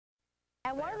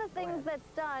And one of the things that's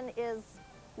done is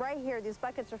right here, these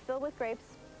buckets are filled with grapes.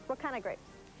 What kind of grapes?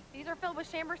 These are filled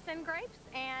with Chambourcin grapes,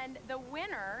 and the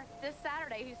winner this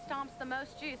Saturday who stomps the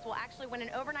most juice will actually win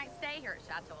an overnight stay here at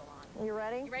Chateau Elan. You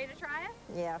ready? You ready to try it?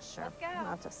 Yeah, sure. Let's go.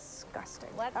 Not disgusting.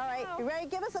 Let's All right, go. you ready?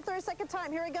 Give us a 30-second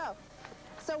time. Here we go.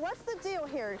 So what's the deal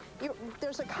here?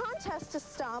 There's a contest to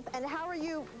stomp, and how are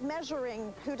you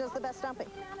measuring who does the best stomping?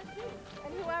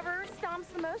 And whoever stomps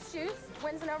the most juice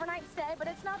wins an overnight stay, but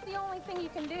it's not the only thing you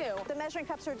can do. The measuring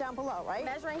cups are down below, right?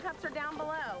 Measuring cups are down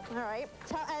below. All right.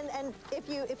 And if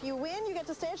you win, you get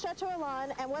to stay at Chateau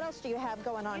Elan. And what else do you have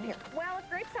going on here? Well, if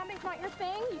grape stomping's not your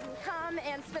thing, you can come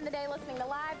and spend the day listening to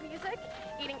live music,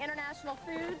 eating international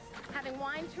foods, having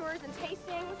wine tours and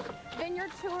tastings,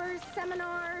 vineyard tours,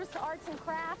 seminars, arts and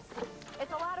crafts.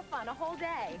 It's a lot of fun, a whole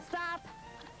day. Stop.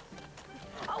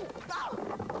 Oh, oh,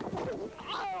 oh,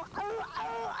 oh, oh,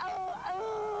 oh, oh,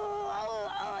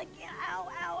 oh, I can't, ow,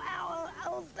 ow, ow,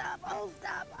 oh, stop,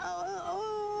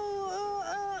 oh,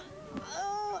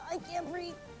 I can't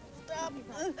breathe, stop.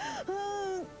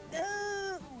 Oh,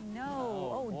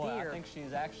 no. Oh, boy, dear. I think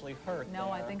she's actually hurt No,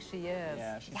 there. I think she is.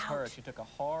 Yeah, she's Ouch. hurt. She took a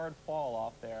hard fall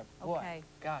off there. Boy, Okay.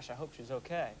 gosh, I hope she's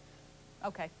okay.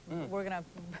 Okay, we're going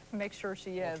to make sure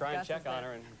she is. We'll try and Gus is check on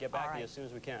there. her and get back All to you right. as soon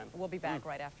as we can. We'll be back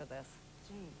right after this.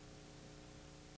 Gee.